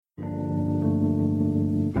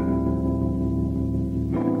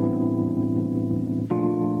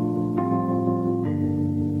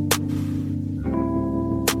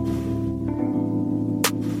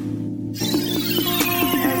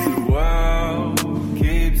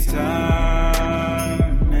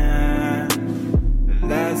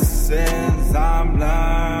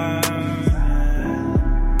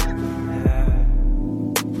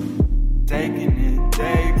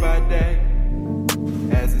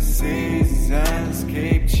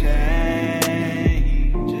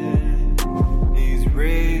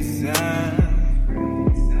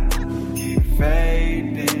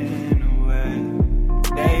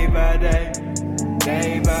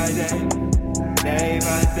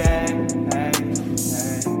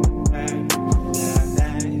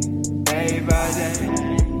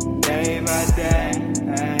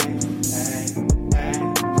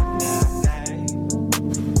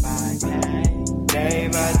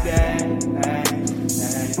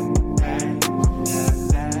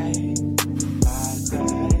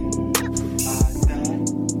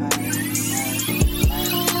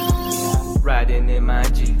Riding in my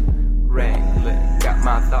Jeep Wrangler, got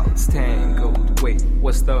my thoughts tangled. Wait,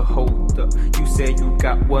 what's the hold up? You say you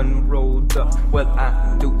got one rolled up. Well,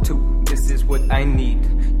 I do too. This is what I need.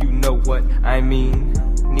 You know what I mean.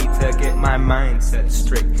 Need to get my mindset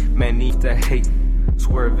straight. Man, need to hate.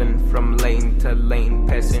 Swerving from lane to lane.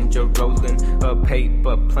 Passenger rolling a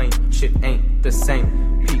paper plane. Shit ain't the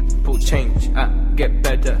same. People change. I get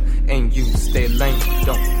better and you stay lame.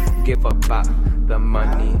 Don't give up about the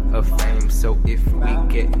money of fame. So if we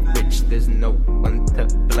get rich, there's no one to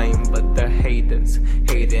blame but the haters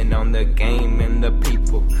hating on the game and the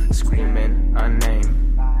people screaming our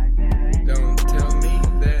name. Don't tell me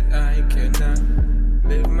that I cannot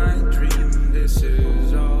live my dream. This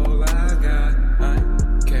is all I got. I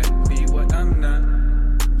can't be what I'm not.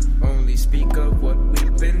 Only speak of what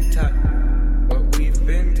we've been taught. What we've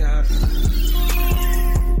been taught.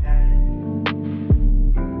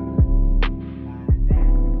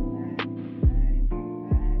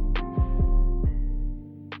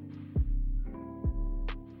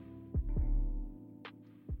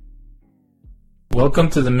 Welcome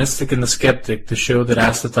to The Mystic and the Skeptic, the show that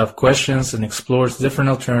asks the tough questions and explores different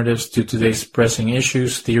alternatives to today's pressing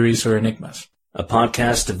issues, theories, or enigmas. A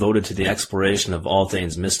podcast devoted to the exploration of all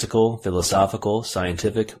things mystical, philosophical,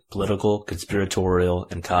 scientific, political, conspiratorial,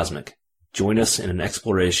 and cosmic. Join us in an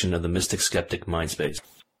exploration of the mystic-skeptic mindspace.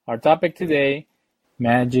 Our topic today,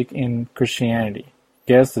 magic in Christianity.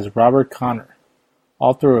 Guest is Robert Conner,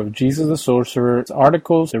 author of Jesus the Sorcerer. His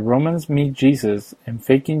articles, The Romans Meet Jesus and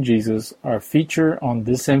Faking Jesus, are featured on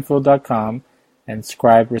thisinfo.com and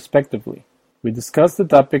Scribe respectively. We discuss the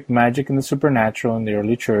topic magic and the supernatural in the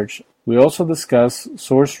early church. We also discuss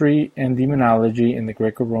sorcery and demonology in the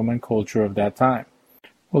Greco-Roman culture of that time.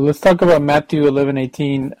 Well, let's talk about Matthew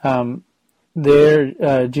 11:18.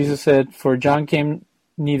 There, Jesus said, "For John came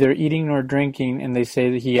neither eating nor drinking, and they say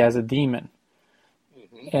that he has a demon."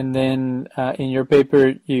 And then in your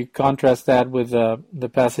paper, you contrast that with the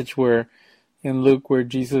passage where in Luke where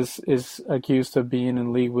Jesus is accused of being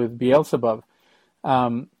in league with Beelzebub.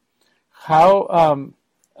 I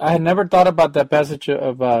had never thought about that passage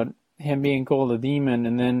about him being called a demon,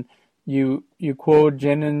 and then you quote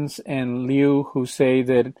Jennings and Liu, who say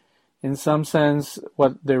that in some sense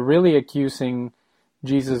what they're really accusing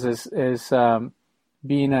Jesus is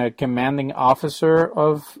being a commanding officer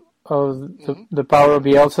of the power of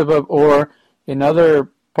Beelzebub, or in other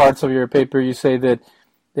parts of your paper you say that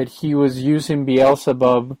he was using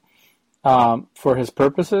Beelzebub for his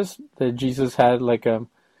purposes, that Jesus had like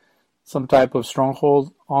some type of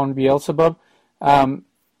stronghold on Beelzebub.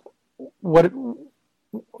 What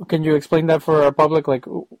can you explain that for our public?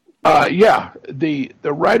 The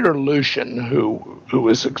writer Lucian, who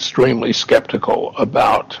is extremely skeptical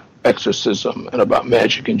about exorcism and about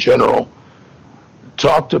magic in general,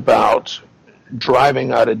 talked about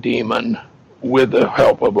driving out a demon with the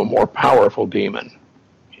help of a more powerful demon.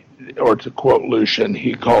 Or to quote Lucian,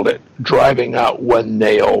 he called it driving out one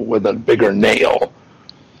nail with a bigger nail.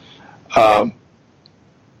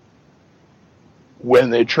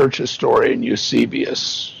 When the church historian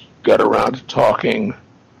Eusebius got around to talking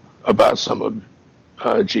about some of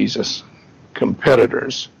Jesus'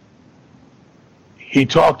 competitors, he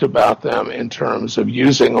talked about them in terms of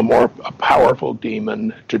using a powerful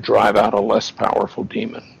demon to drive out a less powerful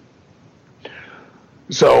demon.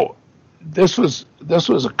 So this was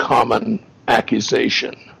a common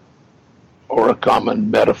accusation or a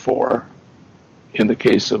common metaphor in the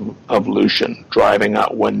case of Lucian, driving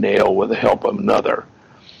out one nail with the help of another.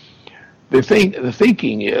 The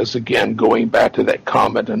thinking is, again, going back to that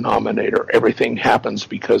common denominator, everything happens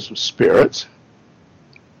because of spirits.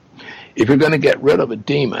 If you're going to get rid of a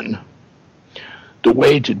demon, the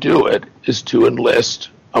way to do it is to enlist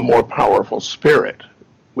a more powerful spirit,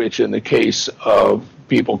 which in the case of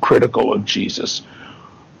people critical of Jesus,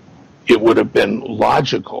 it would have been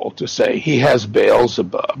logical to say he has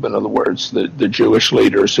Beelzebub. In other words, the Jewish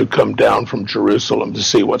leaders who come down from Jerusalem to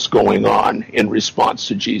see what's going on in response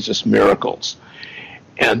to Jesus' miracles.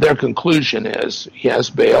 And their conclusion is he has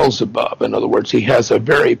Beelzebub. In other words, he has a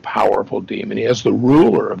very powerful demon. He has the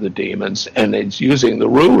ruler of the demons, and he's using the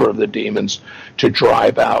ruler of the demons to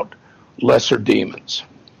drive out lesser demons.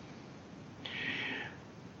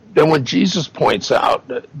 then when Jesus points out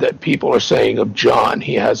that people are saying of John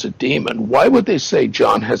he has a demon, why would they say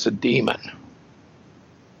John has a demon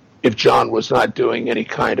if John was not doing any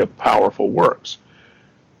kind of powerful works?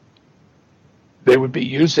 They would be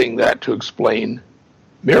using that to explain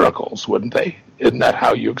miracles, wouldn't they? Isn't that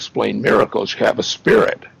how you explain miracles? You have a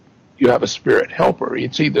spirit. You have a spirit helper.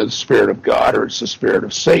 It's either the spirit of God or it's the spirit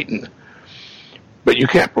of Satan. But you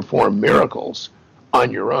can't perform miracles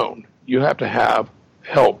on your own. You have to have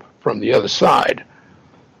help from the other side.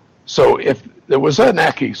 So if there was an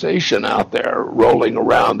accusation out there rolling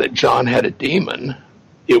around that John had a demon,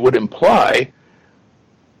 it would imply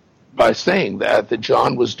by saying that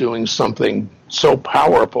John was doing something so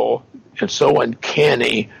powerful and so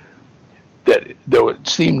uncanny that there would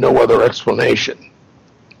seem no other explanation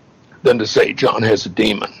than to say John has a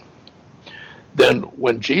demon. Then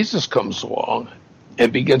when Jesus comes along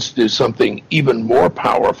and begins to do something even more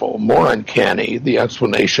powerful, more uncanny, the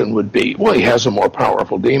explanation would be, well, he has a more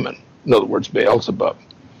powerful demon. In other words, Beelzebub.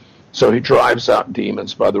 So he drives out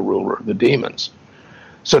demons by the ruler of the demons.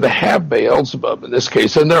 So to have Beelzebub in this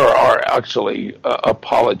case, and there are actually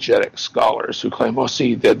apologetic scholars who claim, well,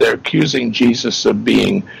 see, they're accusing Jesus of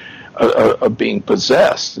being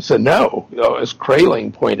possessed. So no, as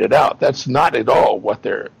Kraling pointed out, that's not at all what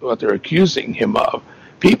they're accusing him of.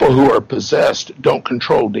 People who are possessed don't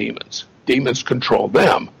control demons. Demons control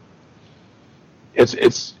them.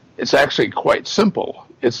 It's actually quite simple.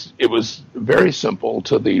 It was very simple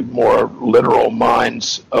to the more literal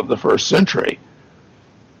minds of the first century.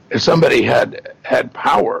 If somebody had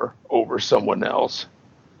power over someone else,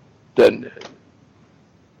 then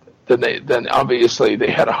obviously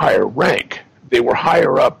they had a higher rank. They were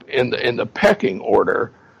higher up in the pecking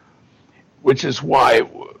order, which is why,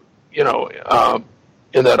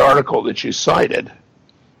 in that article that you cited,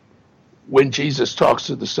 when Jesus talks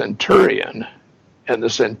to the centurion, and the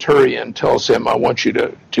centurion tells him, I want you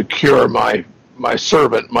to cure my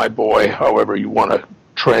servant, my boy, however you want to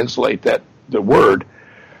translate the word,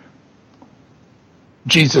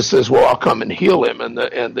 Jesus says, well, I'll come and heal him. And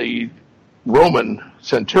the Roman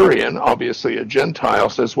centurion, obviously a Gentile,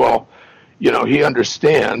 says, well, he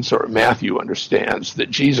understands, or Matthew understands, that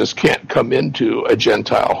Jesus can't come into a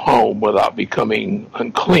Gentile home without becoming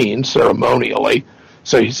unclean ceremonially.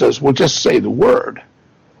 So he says, well, just say the word.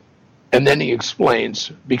 And then he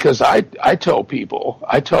explains, because I tell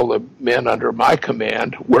the men under my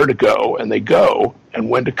command where to go, and they go, and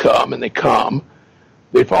when to come, and they come.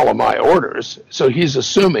 They follow my orders. So he's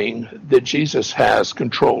assuming that Jesus has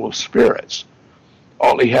control of spirits.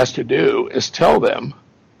 All he has to do is tell them,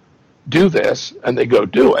 do this, and they go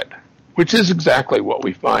do it, which is exactly what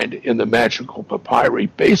we find in the magical papyri,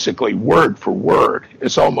 basically word for word.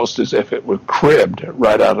 It's almost as if it were cribbed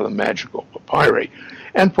right out of the magical papyri.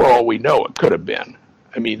 And for all we know, it could have been.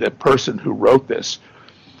 I mean, the person who wrote this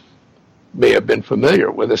may have been familiar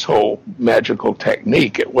with this whole magical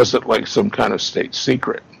technique. It wasn't like some kind of state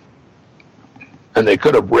secret. And they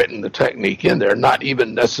could have written the technique in there, not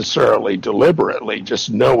even necessarily deliberately,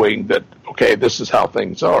 just knowing that, okay, this is how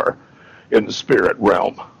things are in the spirit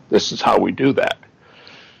realm. This is how we do that.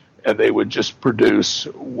 And they would just produce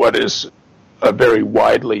what is a very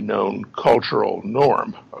widely known cultural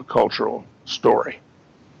norm, a cultural story.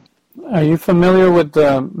 Are you familiar with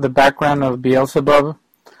the background of Beelzebub?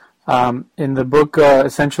 In the book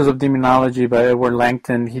Essentials of Demonology by Edward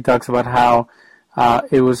Langton, he talks about how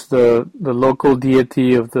it was the local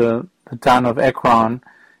deity of the town of Ekron,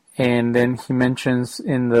 and then he mentions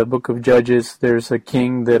in the book of Judges there's a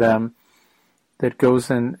king that goes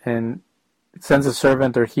and sends a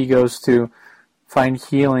servant, or he goes to find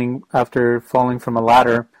healing after falling from a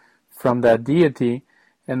ladder from that deity.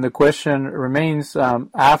 And the question remains,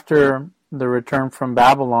 after the return from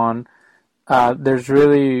Babylon, there's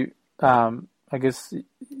really, I guess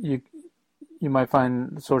you might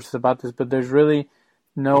find sources about this, but there's really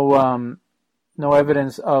no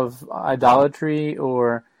evidence of idolatry,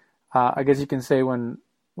 or I guess you can say when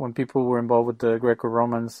people were involved with the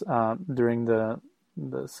Greco-Romans during the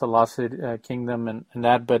Seleucid kingdom and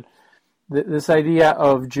that, but this idea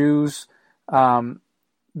of Jews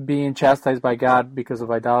being chastised by God because of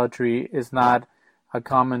idolatry is not a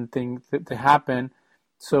common thing to happen.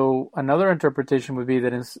 So another interpretation would be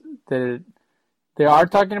that they are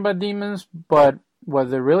talking about demons, but what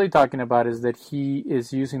they're really talking about is that he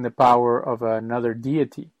is using the power of another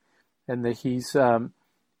deity, and that he's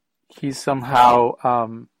somehow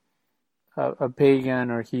a pagan,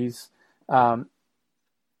 or he's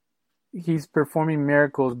performing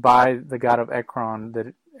miracles by the god of Ekron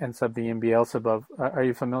that ends up being Beelzebub. Are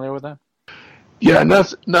you familiar with that? Yeah,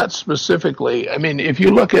 not specifically. I mean, if you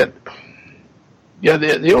look at Yeah,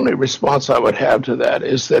 the only response I would have to that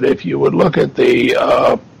is that if you would look at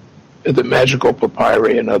the magical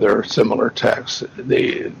papyri and other similar texts,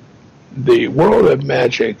 the world of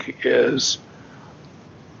magic is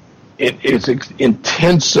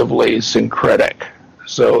intensively syncretic,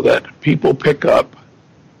 so that people pick up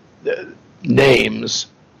the names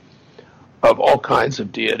of all kinds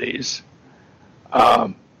of deities,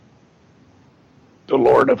 the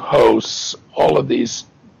Lord of Hosts, all of these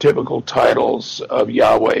typical titles of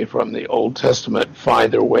Yahweh from the Old Testament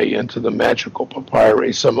find their way into the magical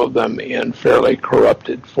papyri, some of them in fairly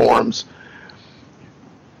corrupted forms.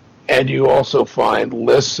 And you also find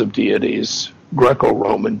lists of deities,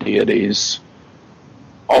 Greco-Roman deities,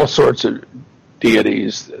 all sorts of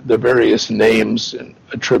deities, the various names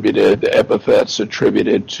attributed, the epithets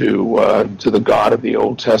attributed to the God of the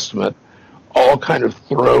Old Testament, all kind of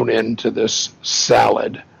thrown into this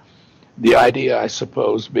salad. The idea, I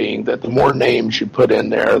suppose, being that the more names you put in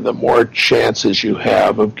there, the more chances you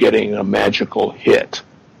have of getting a magical hit,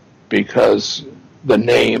 because the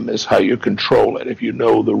name is how you control it. If you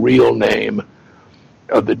know the real name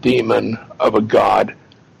of the demon, of a god,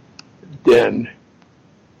 then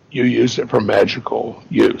you use it for magical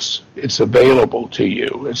use. It's available to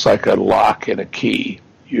you. It's like a lock and a key.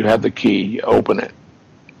 You have the key, you open it,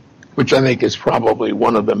 which I think is probably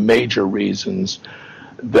one of the major reasons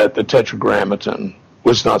that the Tetragrammaton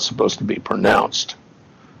was not supposed to be pronounced.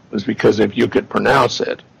 It was because if you could pronounce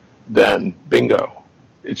it, then bingo,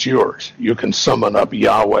 it's yours. You can summon up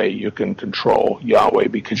Yahweh, you can control Yahweh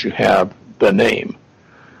because you have the name.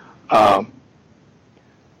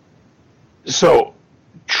 So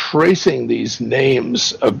tracing these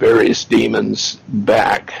names of various demons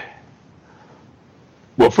back,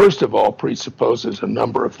 well, first of all, presupposes a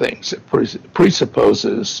number of things. It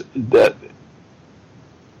presupposes that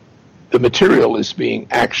the material is being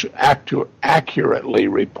accurately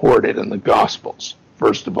reported in the Gospels,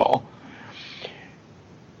 first of all.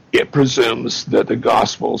 It presumes that the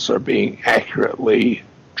Gospels are being accurately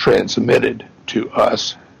transmitted to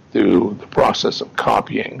us through the process of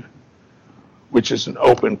copying, which is an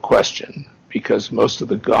open question, because most of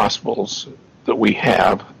the Gospels that we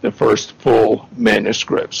have, the first full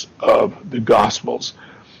manuscripts of the Gospels,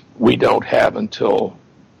 we don't have until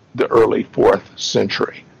the early 4th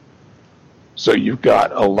century. So you've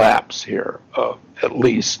got a lapse here of at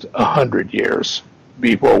least 100 years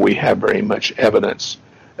before we have very much evidence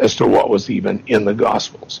as to what was even in the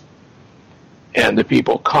Gospels. And the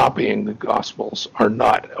people copying the Gospels are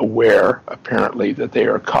not aware, apparently, that they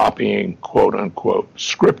are copying, quote-unquote,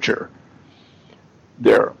 Scripture.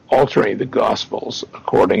 They're altering the Gospels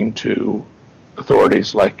according to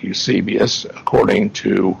authorities like Eusebius, according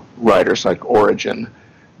to writers like Origen.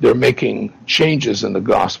 They're making changes in the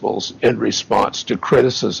Gospels in response to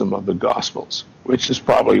criticism of the Gospels, which is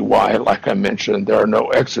probably why, like I mentioned, there are no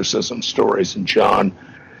exorcism stories in John,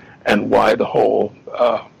 and why the whole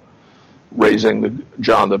raising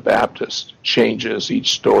John the Baptist changes,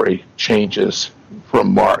 each story changes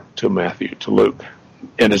from Mark to Matthew to Luke,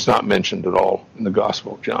 and is not mentioned at all in the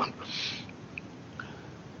Gospel of John.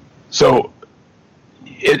 So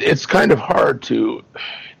it's kind of hard to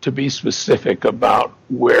be specific about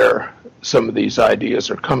where some of these ideas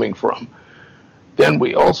are coming from. Then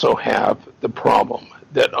we also have the problem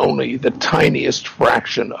that only the tiniest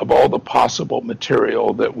fraction of all the possible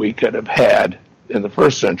material that we could have had in the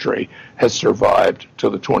 1st century has survived to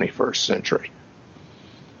the 21st century,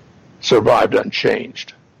 survived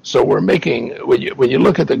unchanged. So we're making, when you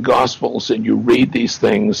look at the Gospels and you read these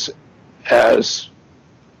things as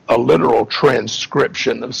a literal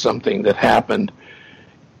transcription of something that happened,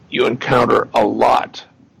 you encounter a lot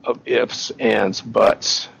of ifs, ands,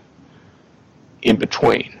 buts in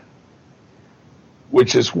between,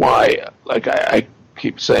 which is why, like I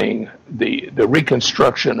keep saying, the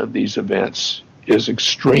reconstruction of these events is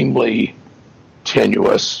extremely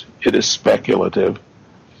tenuous, it is speculative,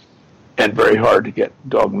 and very hard to get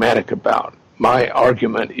dogmatic about. My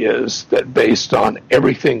argument is that based on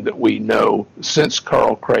everything that we know since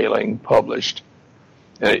Carl Kraling published,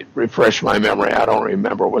 and refresh my memory, I don't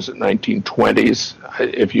remember, was it 1920s?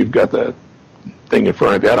 If you've got the thing in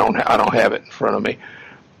front of you, I don't have it in front of me.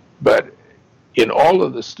 But in all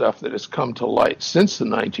of the stuff that has come to light since the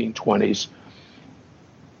 1920s,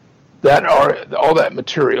 all that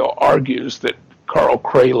material argues that Carl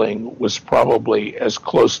Kraling was probably as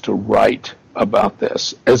close to right about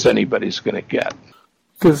this as anybody's going to get.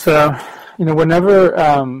 Because,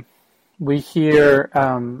 whenever we hear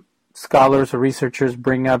scholars or researchers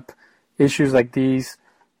bring up issues like these,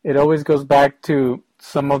 it always goes back to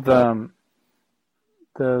some of the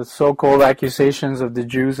so-called accusations of the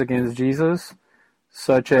Jews against Jesus,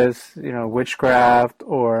 such as witchcraft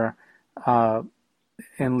or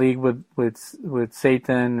in league with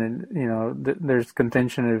Satan, and there's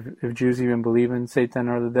contention if Jews even believe in Satan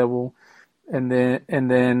or the devil, and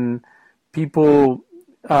then people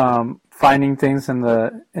finding things in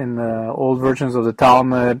the old versions of the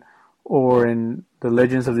Talmud or in the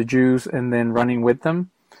legends of the Jews, and then running with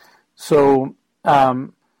them. So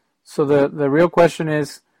the real question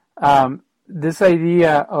is, this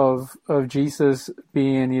idea of Jesus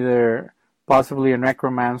being either possibly a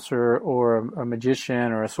necromancer or a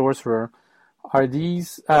magician or a sorcerer, are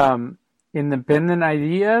these independent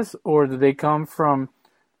ideas, or do they come from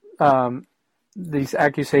these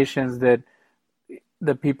accusations that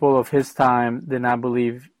the people of his time did not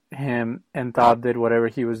believe him and thought that whatever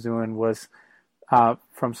he was doing was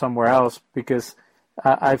from somewhere else? Because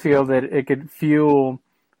I feel that it could fuel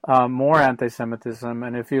more anti-Semitism.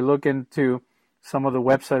 And if you look into some of the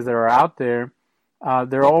websites that are out there,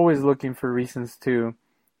 they're always looking for reasons to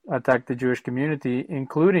attack the Jewish community,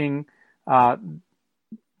 including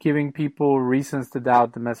giving people reasons to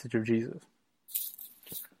doubt the message of Jesus.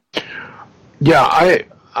 Yeah,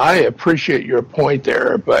 I appreciate your point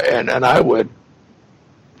there, but and I would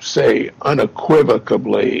say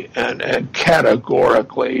unequivocally and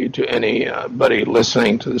categorically to anybody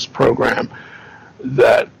listening to this program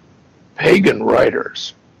that pagan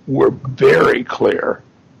writers were very clear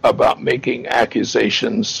about making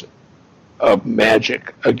accusations of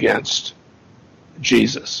magic against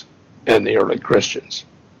Jesus and the early Christians.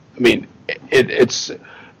 I mean, it's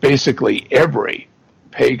basically every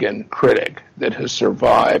pagan critic that has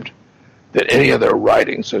survived, that any of their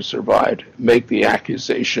writings have survived, make the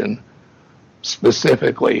accusation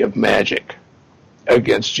specifically of magic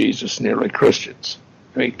against Jesus and the early Christians.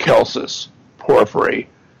 I mean, Celsus, Porphyry,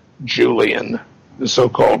 Julian, the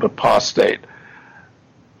so-called apostate,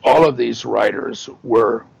 all of these writers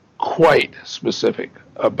were quite specific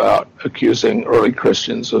about accusing early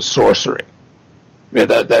Christians of sorcery. I mean,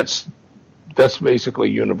 that's basically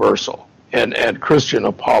universal. And Christian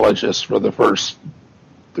apologists for the first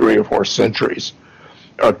 3 or 4 centuries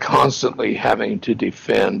are constantly having to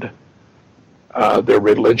defend their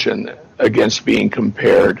religion against being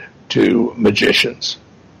compared to magicians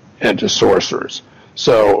and to sorcerers.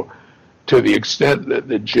 So to the extent that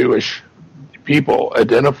the Jewish people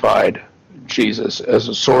identified Jesus as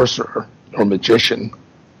a sorcerer or magician,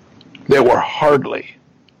 they were hardly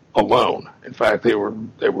alone. In fact, they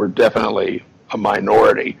were definitely a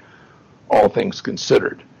minority, all things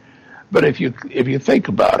considered. But if you think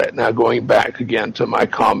about it, now going back again to my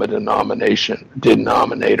common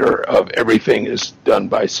denominator of everything is done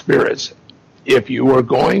by spirits, if you were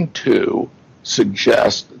going to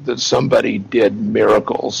suggest that somebody did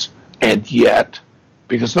miracles, and yet,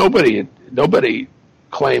 because nobody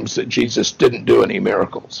claims that Jesus didn't do any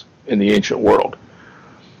miracles in the ancient world.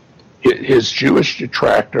 His Jewish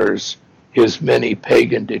detractors, his many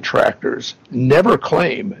pagan detractors, never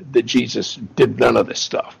claim that Jesus did none of this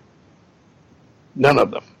stuff. None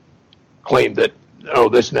of them claim that, oh,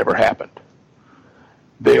 this never happened.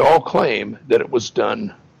 They all claim that it was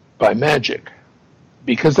done by magic,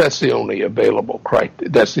 because that's the only available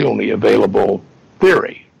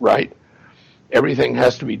theory, right? Everything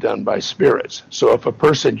has to be done by spirits. So if a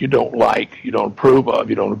person you don't like, you don't approve of,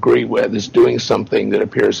 you don't agree with, is doing something that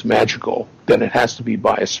appears magical, then it has to be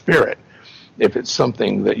by a spirit. If it's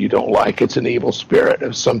something that you don't like, it's an evil spirit.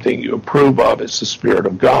 If it's something you approve of, it's the Spirit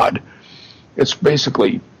of God. It's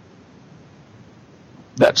basically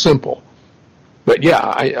that simple. But yeah,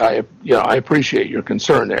 I appreciate your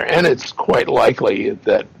concern there, and it's quite likely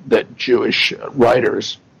that Jewish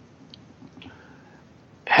writers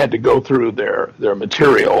had to go through their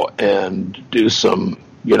material and do some,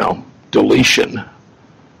 deletion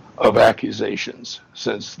of accusations,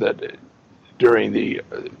 since that during the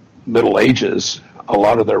Middle Ages, a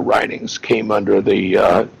lot of their writings came under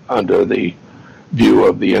the view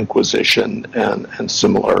of the Inquisition and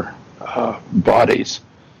similar bodies.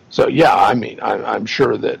 So yeah, I mean, I'm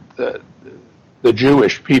sure that the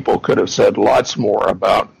Jewish people could have said lots more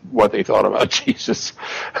about what they thought about Jesus,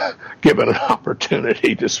 given an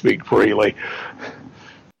opportunity to speak freely.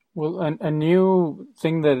 Well, a new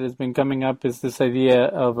thing that has been coming up is this idea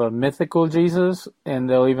of a mythical Jesus, and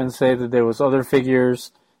they'll even say that there was other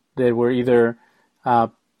figures that were either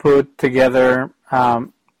put together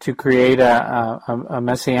to create a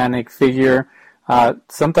messianic figure.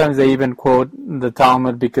 Sometimes they even quote the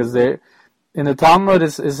Talmud, because in the Talmud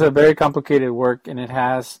is a very complicated work, and it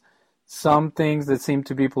has some things that seem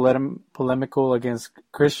to be polemical against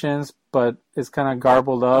Christians, but it's kind of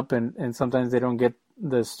garbled up, and sometimes they don't get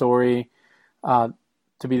the story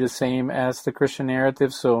to be the same as the Christian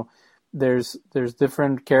narrative. So there's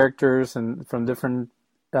different characters and from different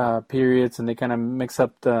periods, and they kind of mix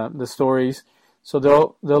up the stories. So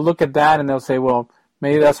they'll look at that and they'll say, well,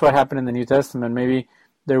 maybe that's what happened in the New Testament. Maybe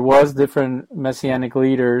there was different messianic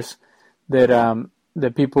leaders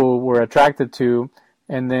that people were attracted to,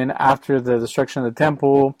 and then after the destruction of the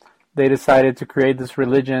temple, they decided to create this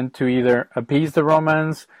religion to either appease the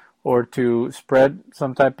Romans or to spread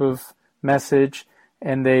some type of message,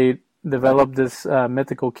 and they developed this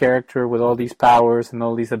mythical character with all these powers and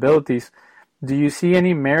all these abilities. Do you see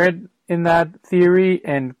any merit in that theory,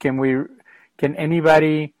 and can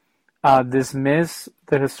anybody dismiss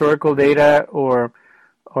the historical data or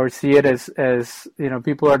see it as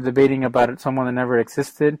people are debating about it, someone that never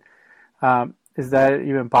existed? Is that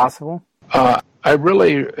even possible? I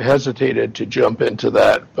really hesitated to jump into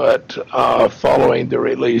that, but following the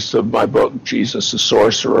release of my book, Jesus the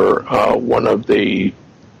Sorcerer, one of the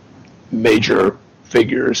major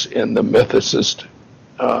figures in the mythicist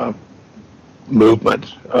movement,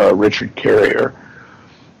 Richard Carrier,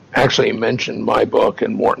 actually mentioned my book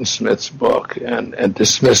and Morton Smith's book and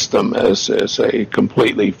dismissed them as a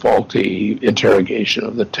completely faulty interrogation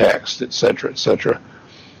of the text, etc., etc.,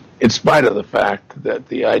 in spite of the fact that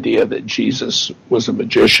the idea that Jesus was a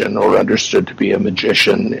magician or understood to be a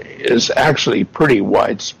magician is actually pretty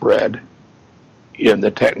widespread in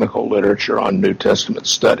the technical literature on New Testament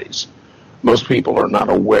studies. Most people are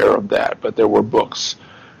not aware of that, but there were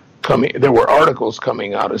articles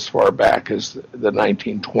coming out as far back as the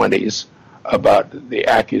 1920s about the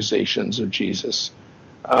accusations of Jesus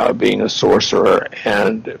being a sorcerer,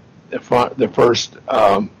 and the first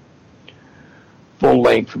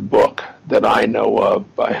full-length book that I know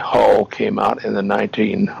of by Hull came out in the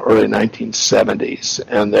early 1970s,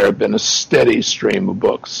 and there have been a steady stream of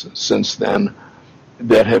books since then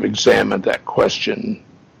that have examined that question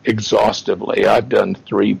exhaustively. I've done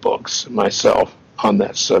 3 books myself on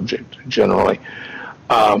that subject generally.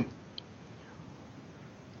 The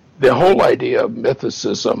whole idea of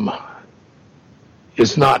mythicism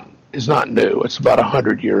is not new. It's about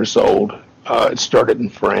 100 years old. It started in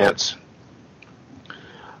France.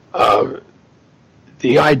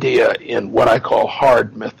 The idea in what I call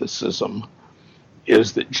hard mythicism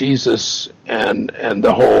is that Jesus and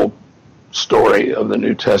the whole story of the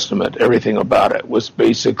New Testament, everything about it, was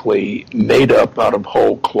basically made up out of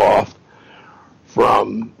whole cloth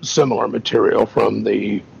from similar material from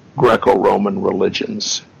the Greco-Roman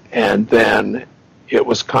religions. And then it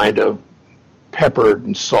was kind of peppered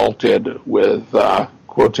and salted with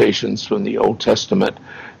quotations from the Old Testament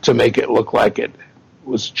to make it look like it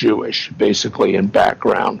was Jewish, basically, in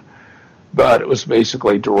background. But it was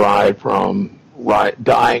basically derived from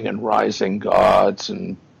dying and rising gods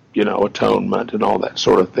and, atonement and all that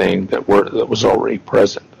sort of thing that was already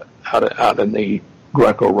present out in the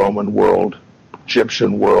Greco-Roman world,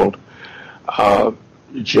 Egyptian world,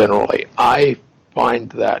 generally. I find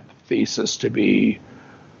that thesis to be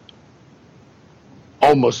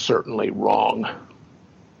almost certainly wrong.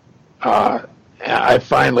 I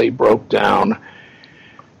finally broke down,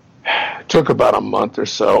 took about a month or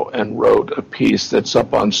so, and wrote a piece that's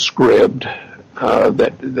up on Scribd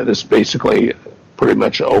that is basically pretty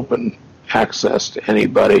much open access to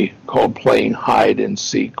anybody, called Playing Hide and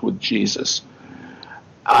Seek with Jesus.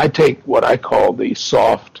 I take what I call the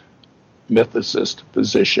soft mythicist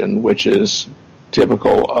position, which is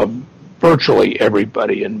typical of virtually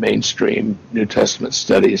everybody in mainstream New Testament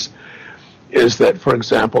studies, is that, for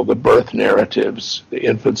example, the birth narratives, the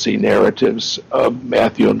infancy narratives of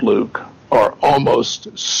Matthew and Luke are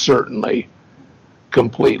almost certainly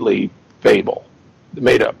completely fable,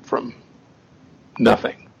 made up from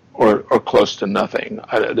nothing or close to nothing.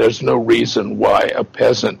 There's no reason why a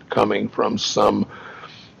peasant coming from some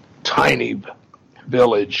tiny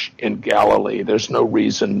village in Galilee, there's no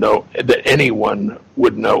reason that anyone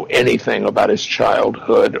would know anything about his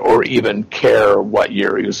childhood or even care what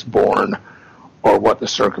year he was born or what the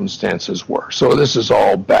circumstances were. So this is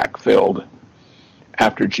all backfilled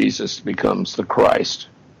after Jesus becomes the Christ.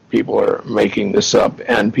 People are making this up,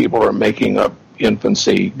 and people are making up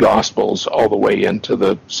infancy gospels all the way into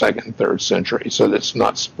the 2nd and 3rd century, so that's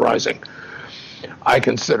not surprising. I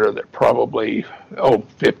consider that probably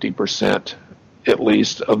 50% at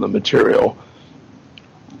least of the material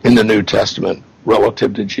in the New Testament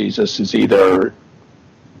relative to Jesus is either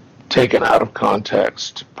taken out of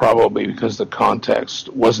context, probably because the context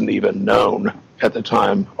wasn't even known at the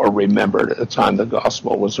time or remembered at the time the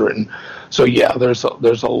gospel was written. So yeah, there's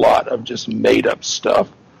a lot of just made up stuff,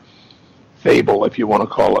 fable if you want to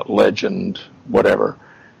call it, legend, whatever,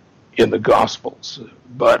 in the gospels.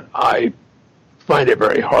 But I find it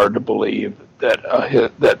very hard to believe that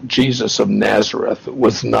that Jesus of Nazareth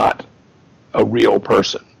was not a real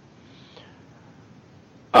person.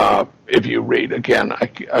 If you read, again,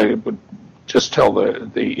 I would just tell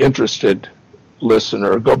the interested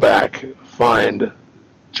listener, go back, find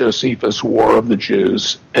Josephus' War of the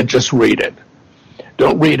Jews, and just read it.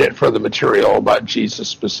 Don't read it for the material about Jesus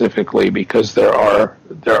specifically, because there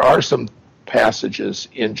are some passages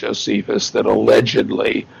in Josephus that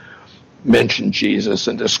allegedly mention Jesus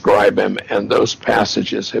and describe him, and those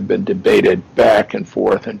passages have been debated back and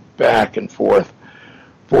forth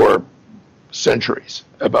for centuries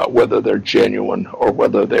about whether they're genuine or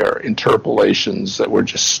whether they're interpolations that were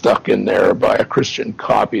just stuck in there by a Christian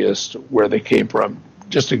copyist where they came from.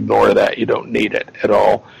 Just ignore that. You don't need it at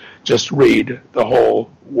all. Just read the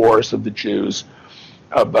whole Wars of the Jews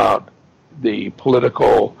about the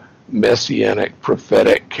political, messianic,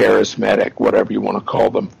 prophetic, charismatic, whatever you want to call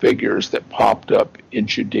them, figures that popped up in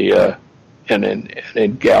Judea and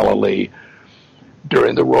in Galilee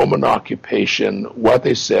during the Roman occupation, what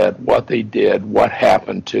they said, what they did, what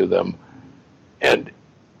happened to them, and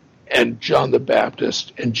John the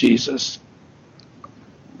Baptist and Jesus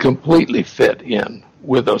completely fit in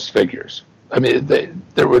with those figures. I mean,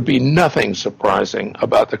 there would be nothing surprising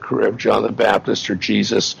about the career of John the Baptist or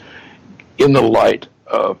Jesus in the light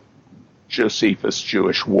of Josephus'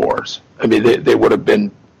 Jewish wars. I mean, they would have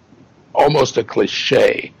been almost a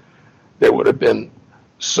cliche. They would have been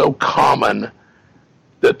so common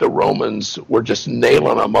that the Romans were just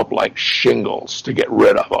nailing them up like shingles to get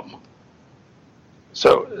rid of them.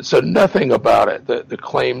 So nothing about it, the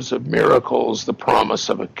claims of miracles, the promise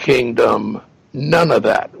of a kingdom, none of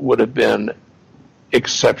that would have been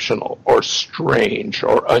exceptional or strange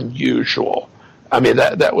or unusual. I mean,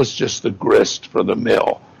 that was just the grist for the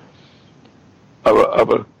mill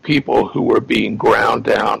of a people who were being ground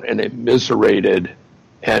down and immiserated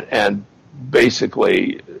and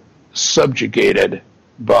basically subjugated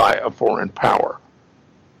by a foreign power.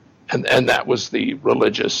 And that was the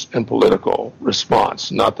religious and political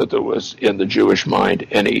response. Not that there was, in the Jewish mind,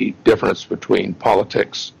 any difference between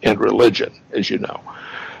politics and religion, as you know.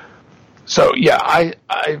 So, yeah,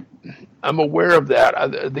 I'm aware of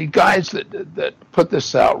that. The guys that put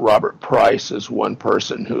this out, Robert Price is one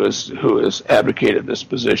person who has advocated this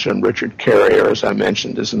position. Richard Carrier, as I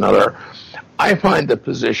mentioned, is another. I find the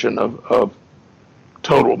position of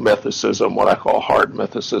total mythicism, what I call hard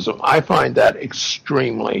mythicism, I find that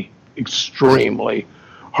extremely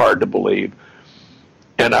hard to believe.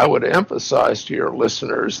 And I would emphasize to your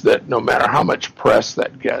listeners that no matter how much press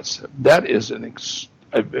that gets, that is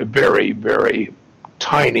a very, very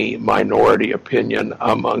tiny minority opinion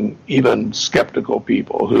among even skeptical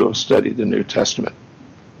people who have studied the New Testament.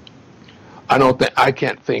 I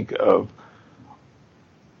can't think of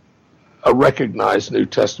a recognized New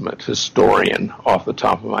Testament historian off the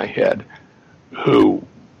top of my head who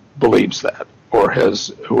believes that or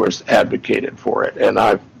who has advocated for it. And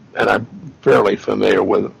I'm fairly familiar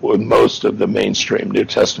with most of the mainstream New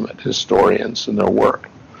Testament historians and their work.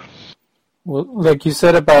 Well, like you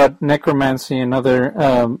said about necromancy and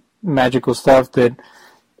other magical stuff, that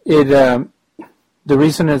the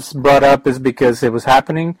reason it's brought up is because it was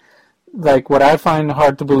happening. Like, what I find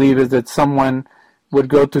hard to believe is that someone would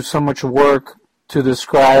go through so much work to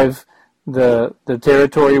describe the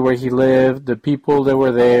territory where he lived, the people that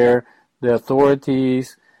were there, the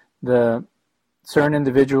authorities, the certain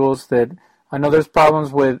individuals that, I know there's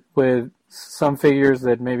problems with some figures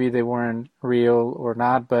that maybe they weren't real or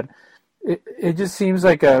not, but it just seems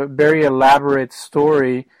like a very elaborate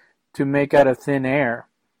story to make out of thin air.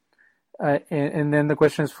 And then the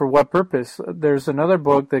question is, for what purpose? There's another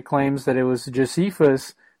book that claims that it was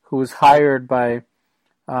Josephus who was hired by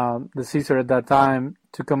the Caesar at that time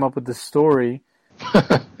to come up with the story.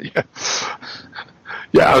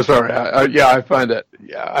 Yeah, I'm sorry. I find that.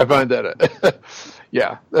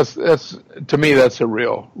 Yeah, that's to me that's a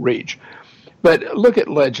real reach. But look at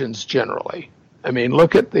legends generally. I mean,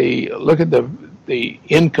 look at the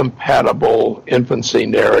incompatible infancy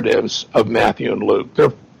narratives of Matthew and Luke.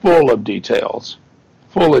 They're full of details.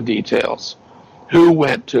 Who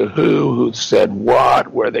went to who said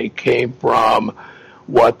what, where they came from,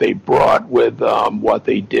 what they brought with them, what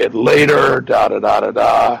they did later,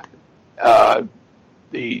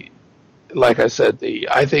 Like I said,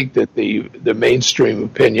 I think that the mainstream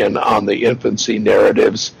opinion on the infancy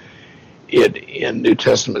narratives in New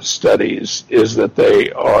Testament studies is that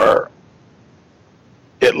they are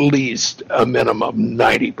at least a minimum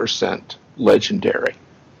 90% legendary.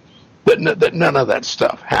 That none of that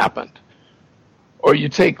stuff happened. Or you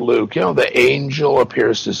take Luke, the angel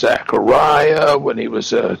appears to Zechariah when he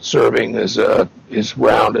was serving as his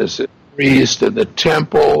round as a priest in the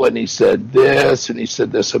temple, and he said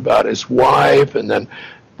this about his wife, and then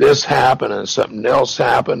this happened, and something else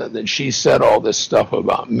happened, and then she said all this stuff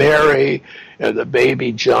about Mary, and the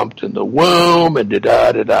baby jumped in the womb, and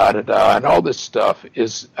da-da-da-da-da-da, and all this stuff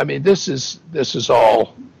is, this is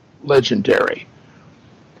all legendary.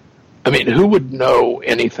 Who would know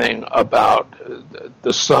anything about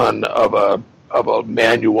the son of a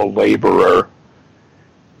manual laborer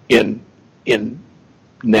in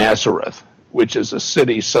Nazareth, which is a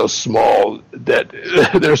city so small that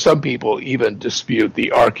there are some people even dispute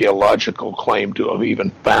the archaeological claim to have even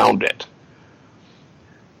found it.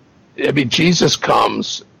 Jesus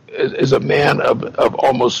comes as a man of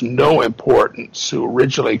almost no importance, who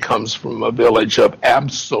originally comes from a village of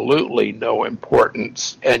absolutely no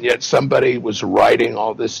importance, and yet somebody was writing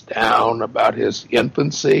all this down about his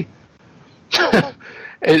infancy.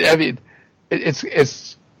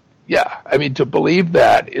 To believe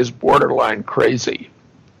that is borderline crazy.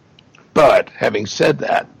 But having said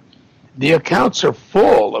that, the accounts are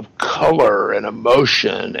full of color and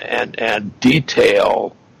emotion and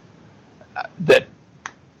detail that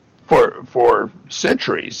for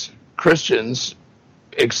centuries Christians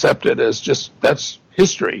accepted as just, that's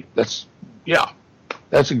history. That's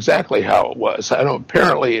exactly how it was.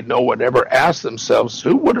 Apparently no one ever asked themselves,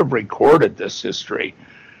 who would have recorded this history?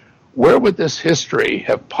 Where would this history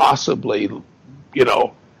have possibly,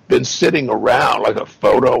 been sitting around, like a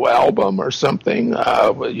photo album or something,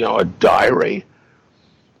 a diary?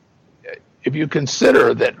 If you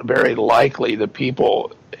consider that very likely the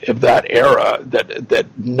people of that era, that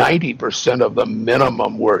 90% of them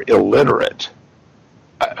minimum were illiterate,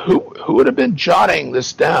 who would have been jotting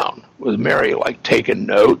this down? Was Mary taking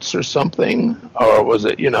notes or something? Or was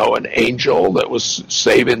it, an angel that was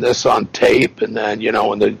saving this on tape, and then,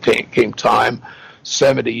 when it came time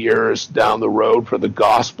 70 years down the road for the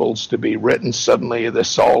Gospels to be written, suddenly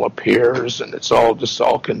this all appears and it's all just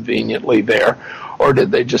all conveniently there? Or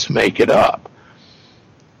did they just make it up?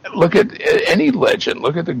 Look at any legend.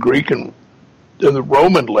 Look at the Greek and the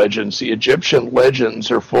Roman legends. The Egyptian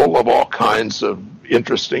legends are full of all kinds of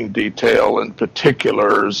interesting detail and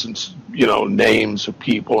particulars and, names of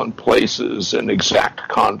people and places and exact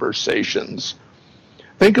conversations.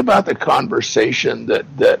 Think about the conversation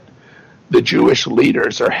that the Jewish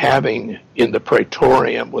leaders are having in the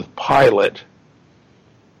Praetorium with Pilate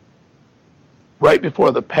right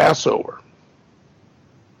before the Passover.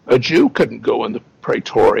 A Jew couldn't go in the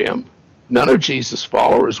Praetorium. None of Jesus'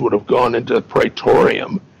 followers would have gone into the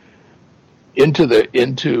Praetorium, into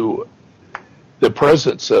the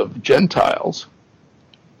presence of Gentiles,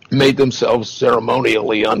 made themselves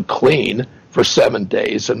ceremonially unclean for 7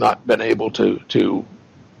 days and not been able to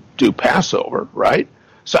do Passover, right?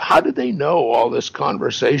 So how did they know all this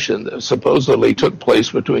conversation that supposedly took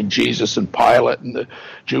place between Jesus and Pilate and the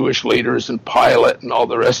Jewish leaders and Pilate and all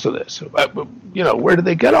the rest of this? Where did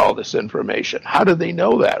they get all this information? How did they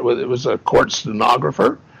know that? It was a court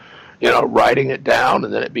stenographer, writing it down,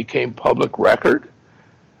 and then it became public record.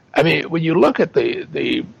 When you look at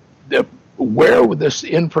the where this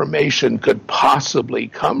information could possibly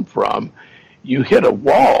come from, you hit a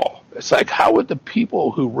wall. It's like, how would the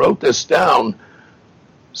people who wrote this down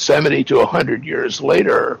 70 to 100 years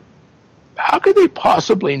later, how could they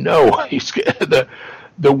possibly know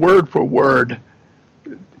the word for word,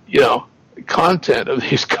 content of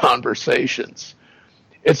these conversations?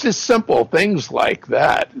 It's just simple things like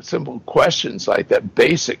that, simple questions like that,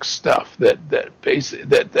 basic stuff that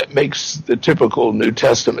makes the typical New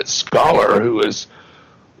Testament scholar who is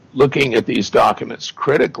looking at these documents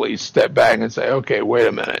critically step back and say, okay, wait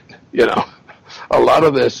a minute, a lot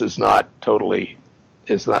of this is not totally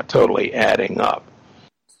adding up.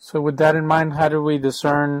 So with that in mind, how do we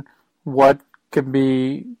discern what could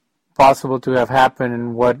be possible to have happened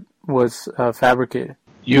and what was fabricated?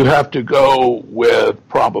 You have to go with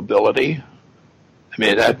probability.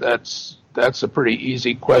 That's a pretty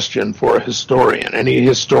easy question for a historian. Any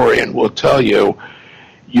historian will tell you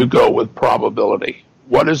go with probability.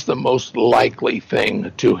 What is the most likely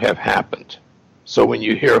thing to have happened? So when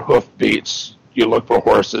you hear hoofbeats, you look for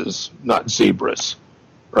horses, not zebras,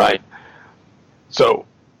 right? So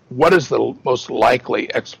what is the most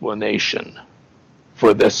likely explanation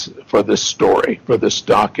for this story, for this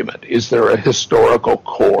document? Is there a historical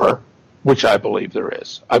core? Which I believe there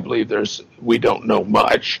is. I believe we don't know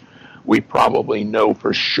much. We probably know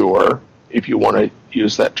for sure, if you want to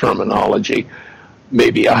use that terminology,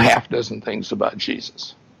 maybe a half dozen things about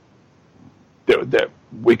Jesus. That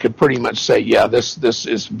we could pretty much say, yeah, this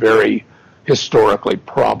is very historically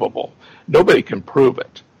probable. Nobody can prove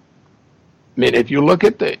it. I mean, if you look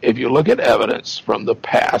at evidence from the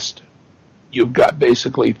past, you've got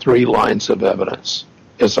basically three lines of evidence,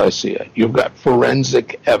 as I see it. You've got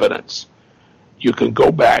forensic evidence. You can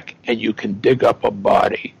go back and you can dig up a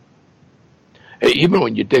body. And even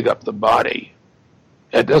when you dig up the body,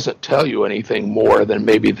 it doesn't tell you anything more than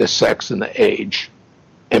maybe the sex and the age,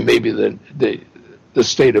 and maybe the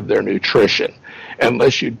state of their nutrition.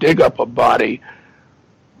 Unless you dig up a body,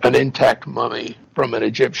 an intact mummy from an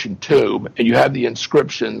Egyptian tomb, and you have the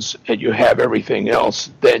inscriptions and you have everything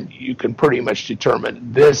else, then you can pretty much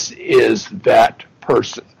determine this is that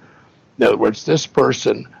person. In other words, this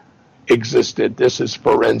person existed. This is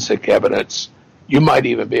forensic evidence. You might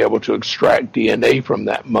even be able to extract DNA from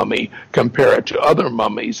that mummy, compare it to other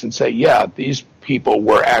mummies, and say, yeah, these people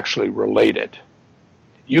were actually related.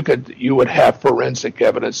 You would have forensic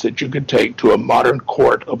evidence that you could take to a modern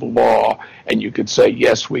court of law, and you could say,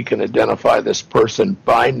 yes, we can identify this person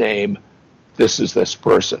by name. This is this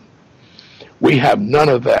person. We have none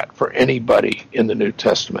of that for anybody in the New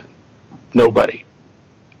Testament. Nobody.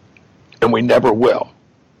 And we never will.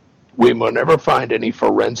 We will never find any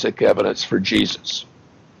forensic evidence for Jesus.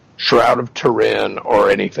 Shroud of Turin or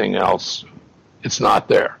anything else. It's not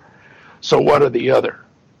there. So what are the other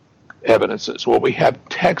evidences? Well, we have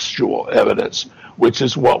textual evidence, which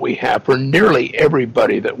is what we have for nearly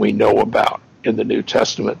everybody that we know about in the New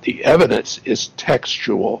Testament. The evidence is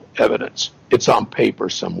textual evidence. It's on paper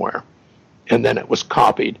somewhere. And then it was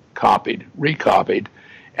copied, recopied,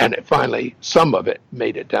 and finally, some of it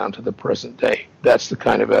made it down to the present day. That's the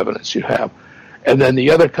kind of evidence you have. And then the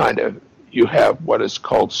other you have what is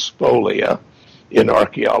called spolia in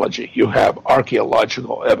archaeology. You have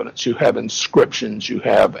archaeological evidence. You have inscriptions. You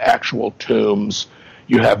have actual tombs.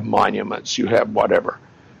 You have monuments. You have whatever.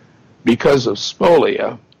 Because of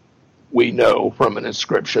spolia, we know from an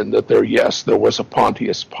inscription that there was a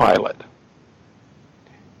Pontius Pilate.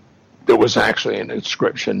 There was actually an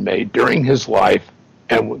inscription made during his life,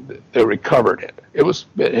 and they recovered it.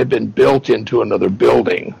 It had been built into another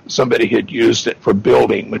building. Somebody had used it for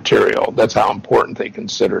building material. That's how important they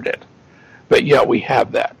considered it. But yeah, we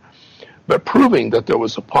have that. But proving that there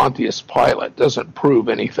was a Pontius Pilate doesn't prove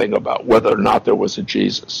anything about whether or not there was a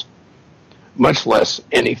Jesus, much less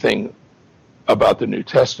anything about the New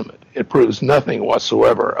Testament. It proves nothing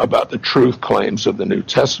whatsoever about the truth claims of the New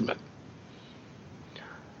Testament.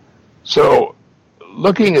 So,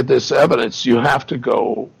 looking at this evidence, you have to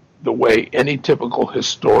go the way any typical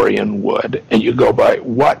historian would, and you go by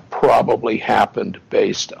what probably happened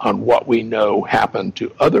based on what we know happened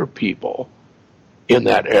to other people in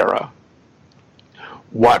that era.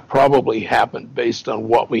 What probably happened based on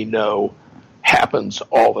what we know happens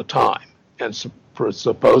all the time, and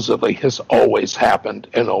supposedly has always happened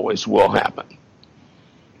and always will happen.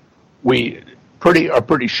 We are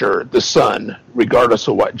pretty sure the sun, regardless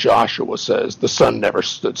of what Joshua says, the sun never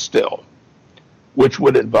stood still, which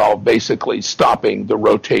would involve basically stopping the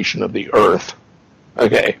rotation of the earth.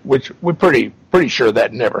 Okay, which we're pretty sure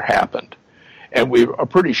that never happened, and we are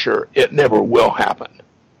pretty sure it never will happen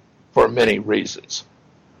for many reasons.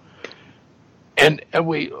 And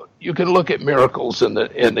you can look at miracles in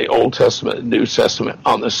the Old Testament and New Testament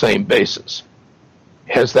on the same basis.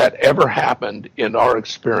 Has that ever happened in our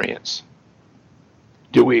experience?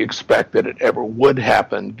 Do we expect that it ever would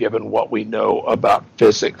happen given what we know about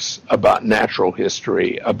physics, about natural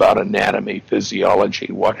history, about anatomy, physiology,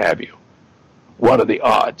 what have you? What are the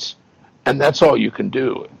odds? And that's all you can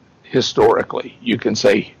do historically. You can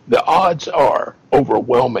say the odds are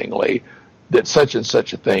overwhelmingly that such and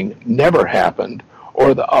such a thing never happened,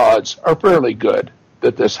 or the odds are fairly good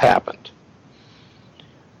that this happened.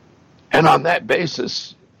 And on that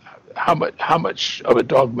basis, how much of a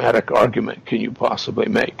dogmatic argument can you possibly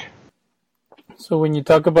make? So when you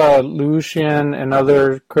talk about Lucian and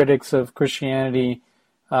other critics of Christianity,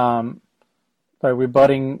 by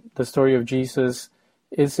rebutting the story of Jesus,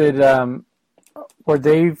 is it were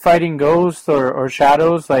they fighting ghosts or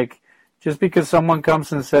shadows? Like, just because someone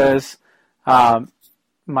comes and says,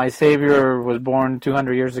 my Savior was born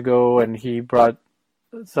 200 years ago and he brought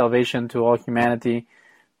salvation to all humanity,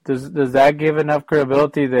 does that give enough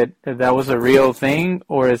credibility that was a real thing,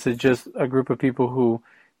 or is it just a group of people who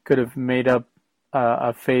could have made up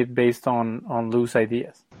a faith based on loose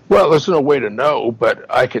ideas? Well, there's no way to know, but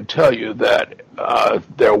I can tell you that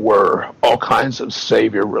there were all kinds of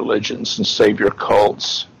savior religions and savior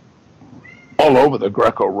cults all over the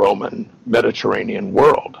Greco-Roman Mediterranean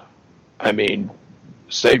world. I mean,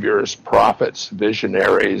 saviors, prophets,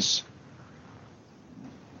 visionaries,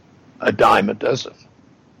 a dime a dozen.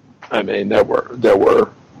 I mean, there were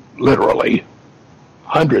literally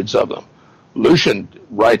hundreds of them. Lucian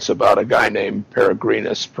writes about a guy named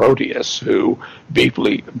Peregrinus Proteus who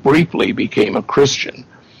briefly became a Christian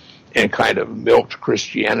and kind of milked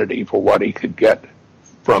Christianity for what he could get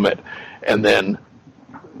from it, and then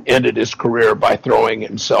ended his career by throwing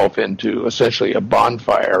himself into essentially a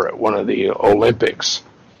bonfire at one of the Olympics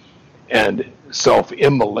and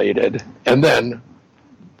self-immolated, and then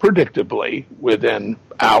predictably within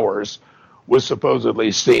hours was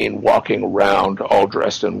supposedly seen walking around all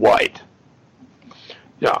dressed in white.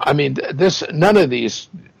 Yeah, I mean, none of these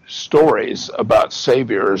stories about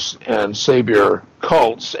saviors and savior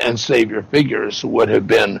cults and savior figures would have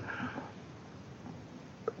been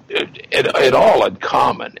at all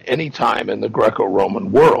uncommon any time in the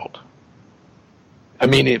Greco-Roman world. I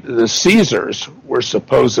mean, the Caesars were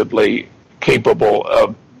supposedly capable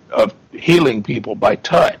of healing people by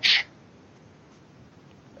touch.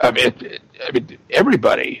 I mean,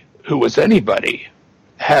 everybody who was anybody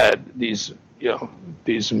had these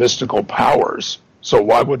mystical powers. So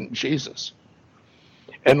why wouldn't Jesus?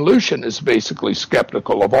 And Lucian is basically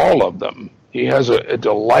skeptical of all of them. He has a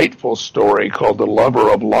delightful story called The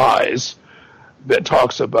Lover of Lies that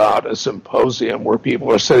talks about a symposium where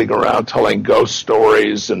people are sitting around telling ghost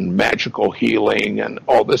stories and magical healing and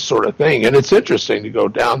all this sort of thing. And it's interesting to go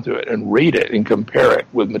down through it and read it and compare it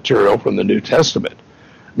with material from the New Testament.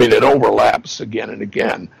 I mean, it overlaps again and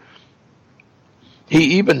again.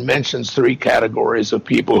 He even mentions 3 categories of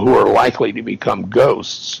people who are likely to become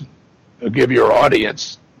ghosts. I'll give your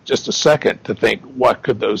audience just a second to think, what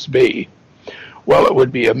could those be? Well, it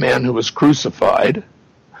would be a man who was crucified,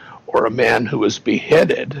 or a man who was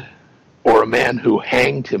beheaded, or a man who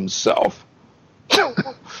hanged himself.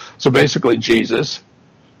 So basically Jesus,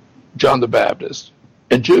 John the Baptist,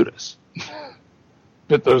 and Judas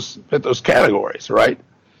fit those categories, right?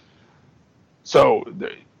 So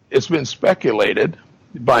it's been speculated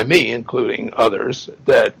by me, including others,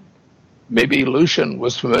 that maybe Lucian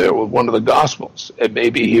was familiar with one of the Gospels, and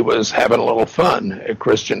maybe he was having a little fun at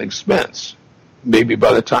Christian expense. Maybe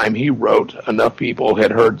by the time he wrote, enough people had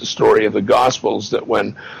heard the story of the Gospels that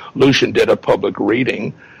when Lucian did a public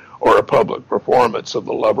reading or a public performance of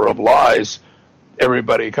The Lover of Lies,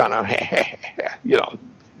 everybody kind of,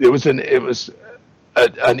 it was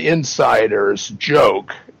an insider's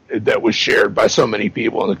joke that was shared by so many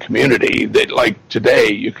people in the community that, like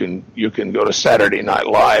today, you can go to Saturday Night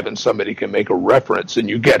Live and somebody can make a reference and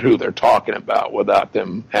you get who they're talking about without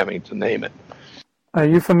them having to name it. Are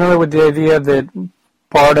you familiar with the idea that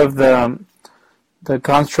part of the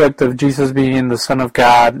construct of Jesus being the Son of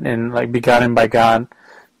God and like begotten by God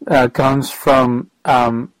comes from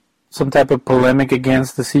some type of polemic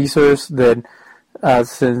against the Caesars, that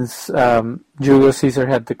since Julius Caesar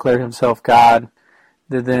had declared himself God,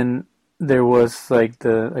 that then there was like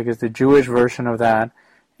the Jewish version of that,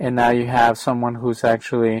 and now you have someone who's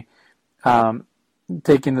actually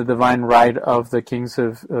taking the divine right of the kings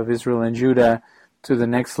of Israel and Judah to the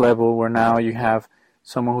next level, where now you have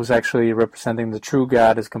someone who's actually representing the true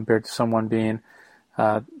God as compared to someone being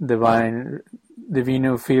divino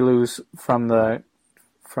philus from the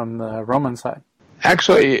Roman side.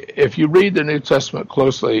 Actually, if you read the New Testament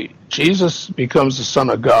closely, Jesus becomes the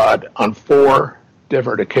Son of God on 4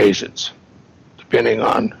 different occasions, depending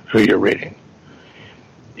on who you're reading.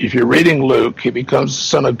 If you're reading Luke, he becomes the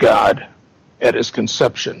Son of God at his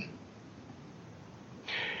conception.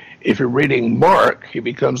 If you're reading Mark, he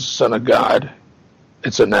becomes the Son of God,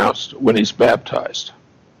 it's announced when he's baptized.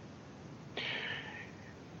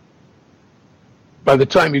 By the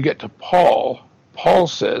time you get to Paul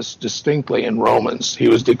says distinctly in Romans, he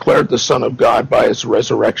was declared the Son of God by his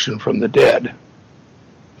resurrection from the dead.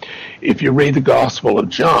 If you read the Gospel of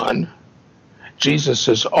John, Jesus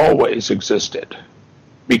has always existed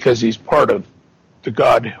because he's part of the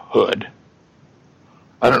Godhood.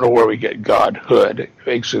 I don't know where we get Godhood. It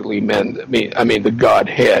basically the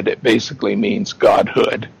Godhead. It basically means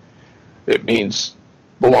Godhood. It means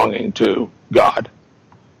belonging to God,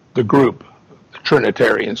 the group the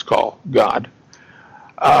Trinitarians call God.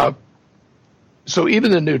 So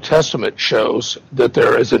even the New Testament shows that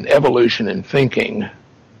there is an evolution in thinking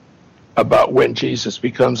about when Jesus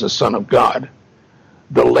becomes a Son of God.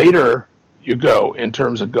 The later you go in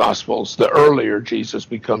terms of Gospels, the earlier Jesus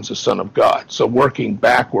becomes a Son of God. So working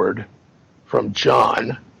backward from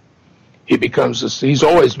John, he's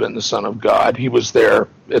always been the Son of God. He was there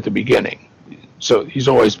at the beginning. So he's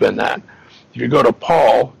always been that. If you go to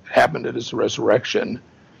Paul, it happened at his resurrection.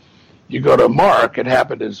 You go to Mark, it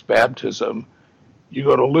happened at his baptism. You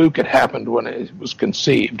go to Luke, it happened when it was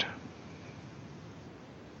conceived.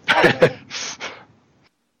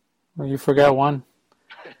 Well, you forgot one.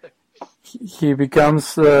 he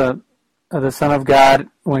becomes the Son of God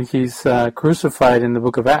when he's crucified in the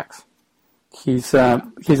book of Acts. He's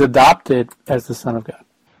adopted as the Son of God.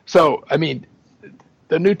 So, I mean,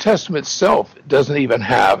 the New Testament itself doesn't even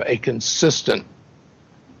have a consistent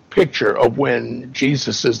picture of when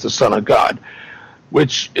Jesus is the Son of God,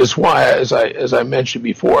 which is why, as I mentioned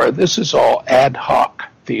before, this is all ad hoc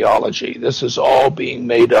theology. This is all being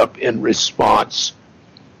made up in response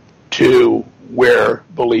to where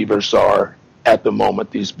believers are at the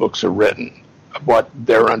moment these books are written, what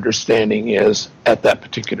their understanding is at that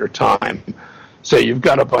particular time. So you've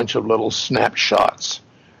got a bunch of little snapshots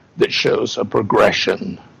that shows a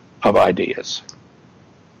progression of ideas.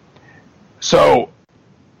 So,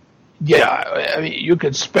 yeah, I mean, you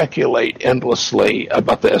could speculate endlessly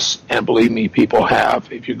about this, and believe me, people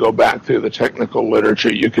have. If you go back through the technical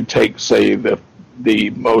literature, you could take, say, the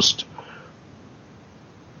most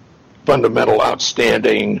fundamental,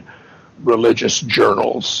 outstanding religious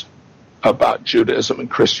journals about Judaism and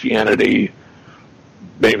Christianity,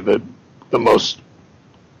 maybe the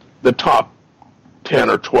top 10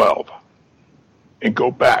 or 12, and go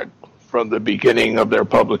back from the beginning of their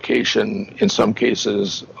publication, in some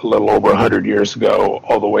cases a little over 100 years ago,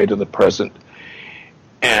 all the way to the present,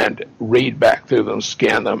 and read back through them,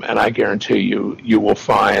 scan them, and I guarantee you will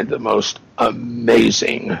find the most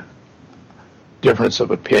amazing difference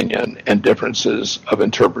of opinion and differences of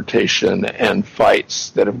interpretation and fights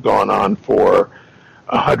that have gone on for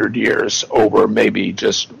 100 years over maybe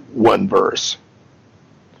just one verse.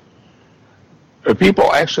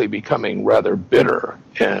 People actually becoming rather bitter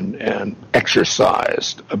and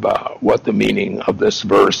exercised about what the meaning of this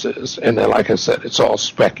verse is. And then, like I said, it's all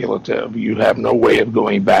speculative. You have no way of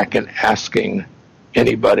going back and asking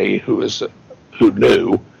anybody who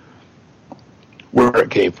knew where it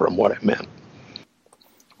came from, what it meant.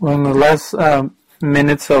 Well, in the last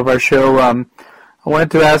minutes of our show, I wanted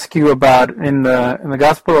to ask you about in the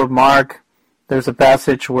Gospel of Mark. There's a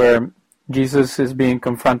passage where Jesus is being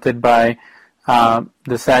confronted by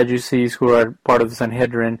the Sadducees, who are part of the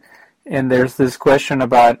Sanhedrin, and there's this question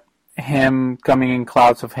about him coming in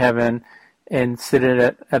clouds of heaven and sitting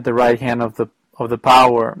at the right hand of the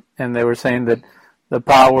power. And they were saying that the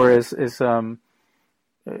power is kind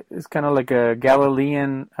of like a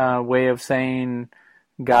Galilean way of saying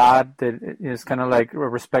God, that is kind of like a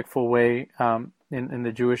respectful way in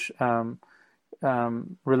the Jewish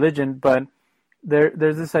religion. But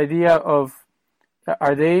there's this idea of,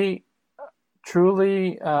 are they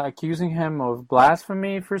truly accusing him of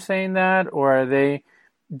blasphemy for saying that, or are they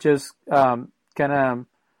just kind of,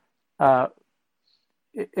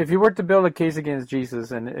 if you were to build a case against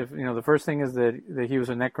Jesus, and if the first thing is that he was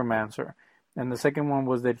a necromancer, and the second one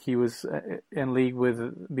was that he was in league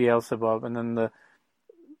with Beelzebub, and then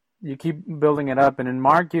you keep building it up, and in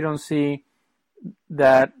Mark you don't see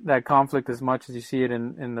that conflict as much as you see it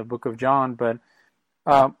in the book of John. But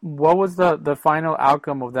what was the final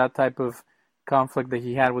outcome of that type of conflict that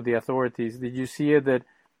he had with the authorities? Did you see it?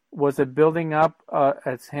 Was it building up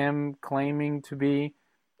as him claiming to be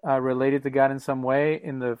related to God in some way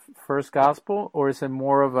in the first gospel, or is it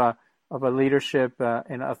more of a leadership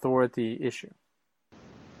and authority issue?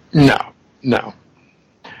 No.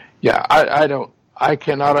 Yeah, I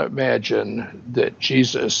cannot imagine that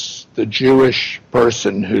Jesus, the Jewish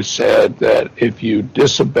person who said that if you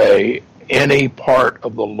disobey any part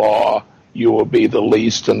of the law, you will be the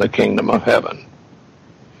least in the kingdom of heaven.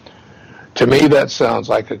 To me, that sounds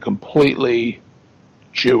like a completely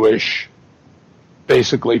Jewish,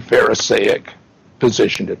 basically Pharisaic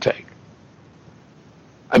position to take.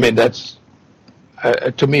 I mean,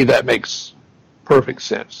 to me, that makes perfect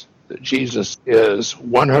sense. That Jesus is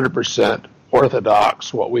 100%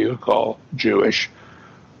 Orthodox, what we would call Jewish,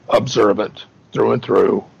 observant through and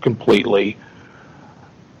through, completely.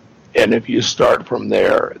 And if you start from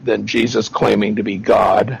there, then Jesus claiming to be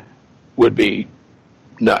God would be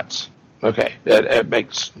nuts. Okay, that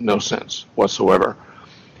makes no sense whatsoever.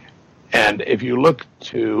 And if you look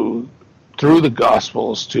through the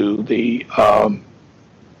Gospels to the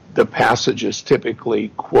passages typically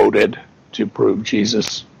quoted to prove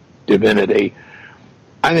Jesus' divinity,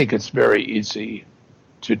 I think it's very easy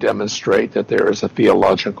to demonstrate that there is a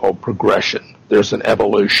theological progression. There's an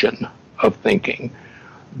evolution of thinking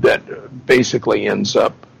that basically ends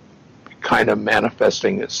up kind of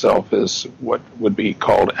manifesting itself as what would be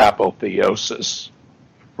called apotheosis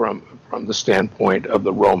from the standpoint of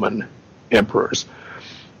the Roman emperors.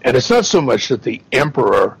 And it's not so much that the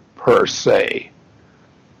emperor per se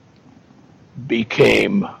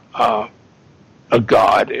became a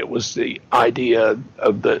god. It was the idea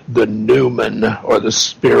of the noumen, or the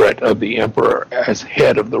spirit of the emperor as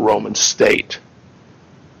head of the Roman state,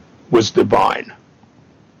 was divine,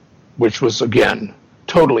 which was, again,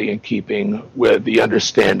 totally in keeping with the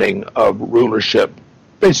understanding of rulership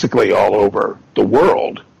basically all over the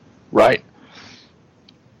world, right?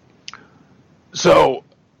 So,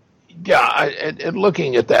 yeah, and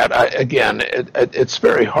looking at that, it's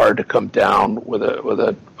very hard to come down with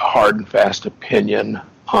a hard and fast opinion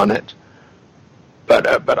on it.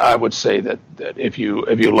 But I would say that if you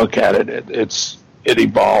look at it, it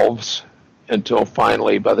evolves until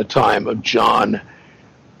finally, by the time of John,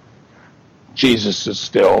 Jesus is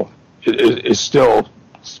still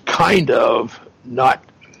kind of not.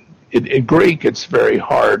 In Greek, it's very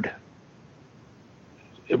hard.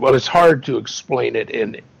 Well, it's hard to explain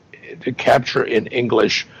it to capture in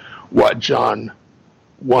English what John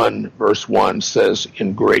 1 verse 1 says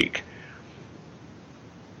in Greek.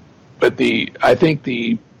 But I think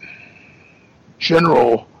the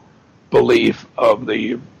general belief of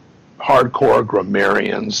the hardcore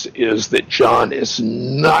grammarians is that John is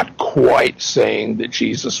not quite saying that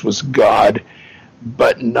Jesus was God,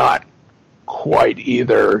 but not quite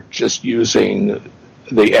either just using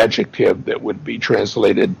the adjective that would be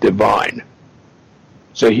translated divine.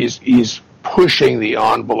 So he's pushing the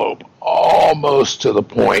envelope almost to the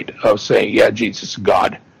point of saying, yeah, Jesus is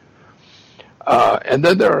God. And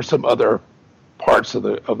then there are some other parts of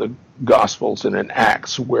the Gospels and in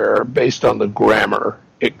Acts where, based on the grammar,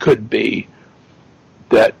 it could be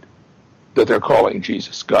that they're calling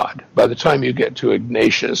Jesus God. By the time you get to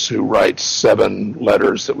Ignatius, who writes 7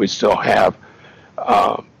 letters that we still have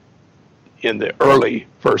in the early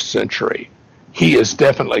 1st century, he is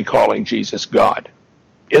definitely calling Jesus God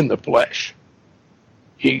in the flesh.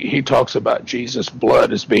 He talks about Jesus'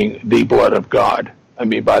 blood as being the blood of God. I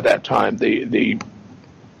mean, by that time, the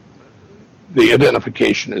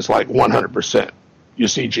identification is like 100%. You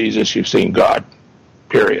see Jesus, you've seen God,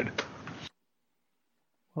 period.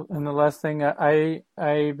 Well, and the last thing,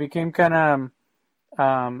 I became kind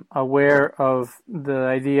of aware of the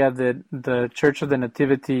idea that the Church of the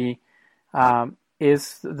Nativity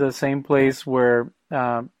is the same place where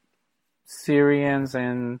Syrians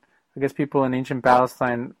and I guess people in ancient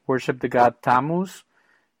Palestine worship the god Tammuz,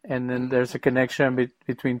 and then there's a connection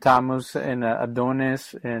between Tammuz and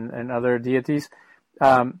Adonis and other deities.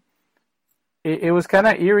 It was kind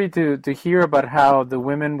of eerie to hear about how the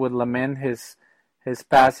women would lament his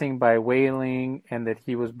passing by wailing, and that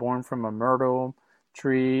he was born from a myrtle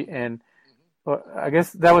tree, and I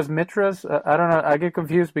guess that was Mithras. I don't know. I get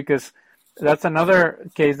confused because that's another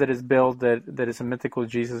case that is built that is a mythical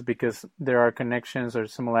Jesus, because there are connections or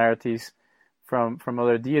similarities from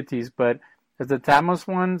other deities. But is the Tammuz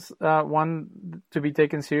one to be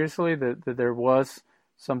taken seriously, that there was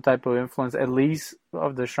some type of influence, at least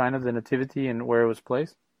of the Shrine of the Nativity and where it was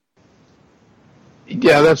placed?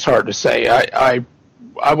 Yeah, that's hard to say. I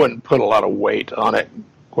wouldn't put a lot of weight on it,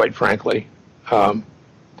 quite frankly.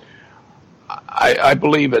 I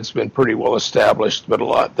believe it's been pretty well established, but a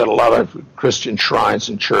lot of Christian shrines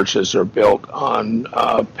and churches are built on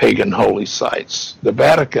pagan holy sites. The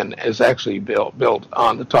Vatican is actually built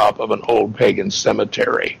on the top of an old pagan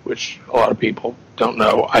cemetery, which a lot of people don't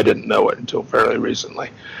know. I didn't know it until fairly recently.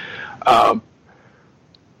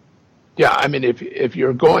 Yeah, I mean, if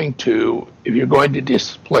you're going to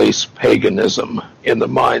displace paganism in the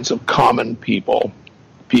minds of common people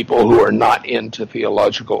who are not into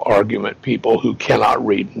theological argument, people who cannot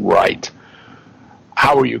read and write,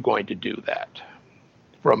 how are you going to do that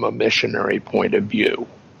from a missionary point of view?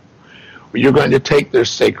 Well, you're going to take their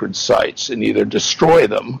sacred sites and either destroy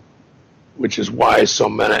them, which is why so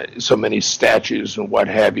many statues and what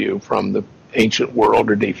have you from the ancient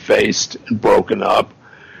world are defaced and broken up,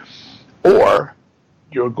 or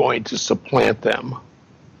you're going to supplant them,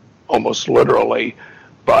 almost literally,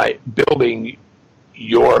 by building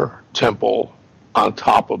your temple on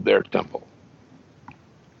top of their temple.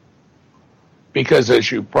 Because,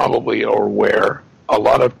 as you probably are aware, a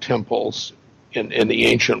lot of temples in the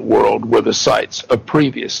ancient world were the sites of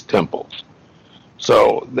previous temples.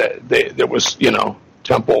 So there was,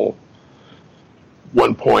 temple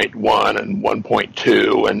 1.1 and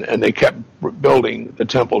 1.2, and they kept building the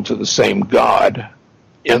temple to the same god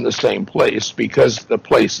in the same place because the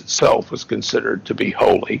place itself was considered to be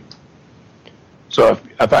holy. So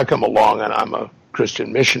if I come along and I'm a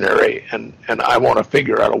Christian missionary and I want to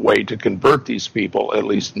figure out a way to convert these people, at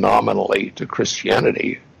least nominally, to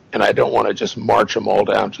Christianity, and I don't want to just march them all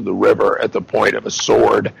down to the river at the point of a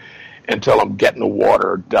sword and tell them, get in the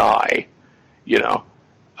water or die,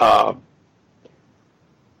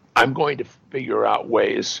 I'm going to figure out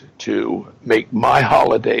ways to make my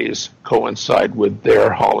holidays coincide with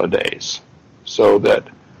their holidays, so that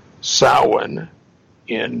Samhain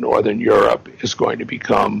in Northern Europe is going to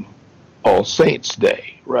become All Saints'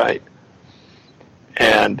 Day, right?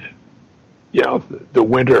 And, you know, the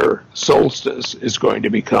winter solstice is going to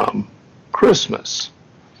become Christmas.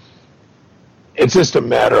 It's just a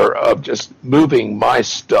matter of just moving my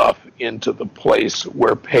stuff into the place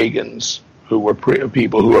where pagans, who were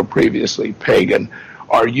people who were previously pagan,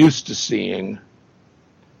 are used to seeing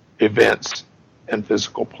events and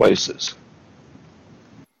physical places.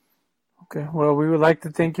 Okay, well, we would like to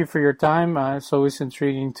thank you for your time. It's always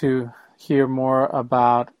intriguing to hear more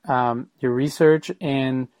about your research,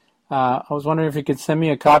 and I was wondering if you could send me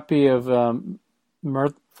a copy of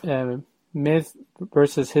Myth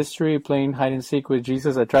versus History, Playing Hide and Seek with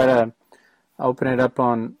Jesus. I try to open it up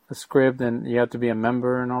on a script, and you have to be a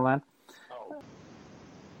member and all that.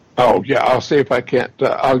 Oh, yeah, I'll see if I can't.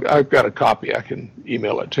 I've got a copy. I can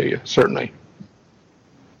email it to you, certainly.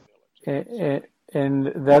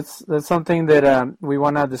 And that's something that we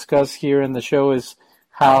want to discuss here in the show, is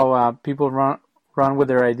how people run with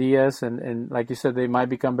their ideas, and like you said, they might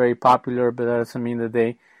become very popular, but that doesn't mean that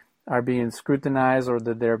they are being scrutinized or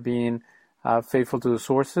that they're being faithful to the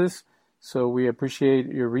sources. So we appreciate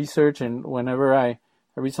your research, and whenever I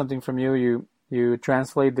read something from you, you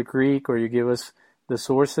translate the Greek or you give us the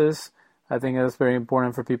sources. I think that's very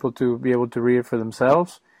important for people to be able to read it for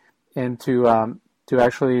themselves and to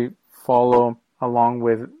actually follow along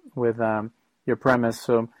with your premise.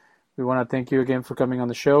 So we want to thank you again for coming on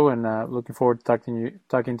the show, and looking forward to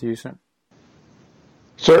talking to you soon.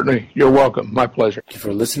 Certainly. You're welcome. My pleasure. Thank you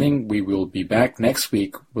for listening. We will be back next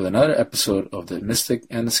week with another episode of The Mystic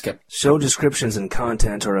and the Skeptic. Show descriptions and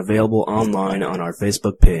content are available online on our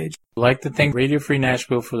Facebook page. I'd like to thank Radio Free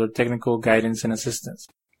Nashville for their technical guidance and assistance.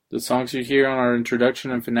 The songs you hear on our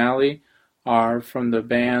introduction and finale are from the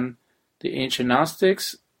band The Ancient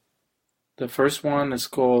Gnostics. The first one is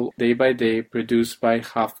called Day by Day, produced by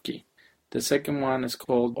Hafki. The second one is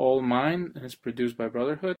called All Mine, and it's produced by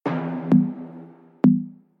Brotherhood.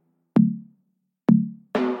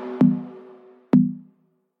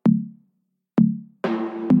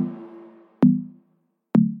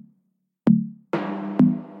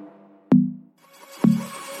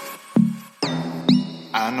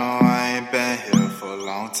 I know I ain't been here for a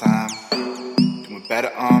long time. Doing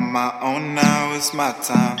better on my own now, it's my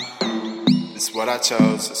time. It's what I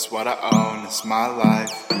chose, it's what I own, it's my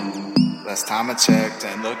life. Last time I checked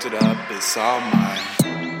and looked it up, it's all mine.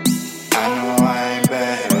 I know I ain't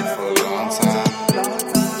been here for a long time.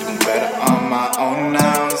 Doing better on my own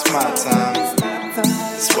now, it's my time.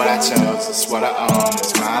 It's what I chose, it's what I own,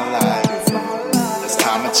 it's my life. Last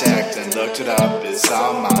time I checked and looked it up, it's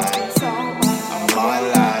all mine. I'm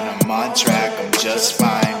online, I'm on track, I'm just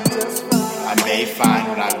fine. I may find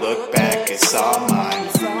when I look back, it's all mine.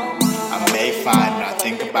 I may find when I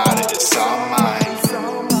think about it, it's all mine.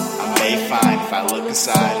 I may find if I look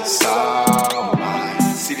inside, it's all mine.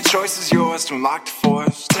 See, the choice is yours to unlock the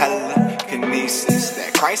force, telekinesis.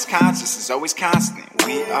 That Christ conscious is always constant.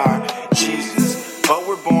 We are Jesus, but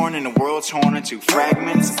we're born in a world torn into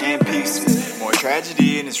fragments and pieces. More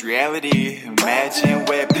tragedy in this reality, imagine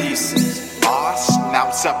where pieces. Lost, now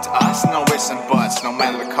it's up to us, no ifs and buts, no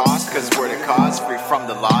matter the cost, cause we're the cause, free from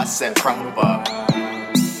the loss, sent from above.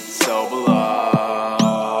 So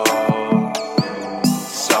below,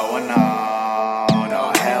 so unknown,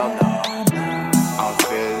 oh hell no. I'm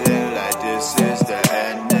feeling like this is the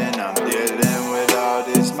ending, I'm dealing with all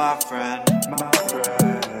this, my friend.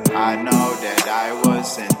 I know that I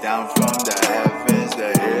was sent down from the heavens,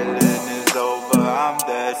 the healing is over, I'm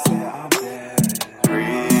dead. 3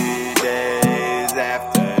 days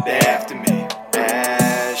after, they after me.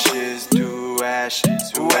 Ashes to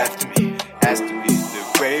ashes, who after me? Has to be the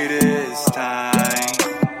greatest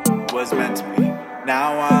time. Was meant to be,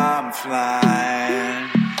 now I'm flying.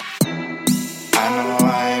 I know I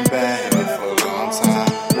ain't been here for a long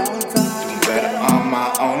time. Doing better on my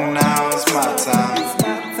own now, it's my time.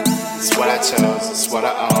 It's what I chose, it's what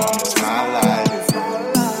I own, it's my life.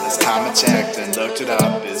 Last time I checked and looked it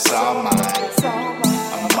up, it's all mine.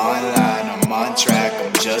 I'm online, I'm on track,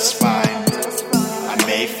 I'm just fine.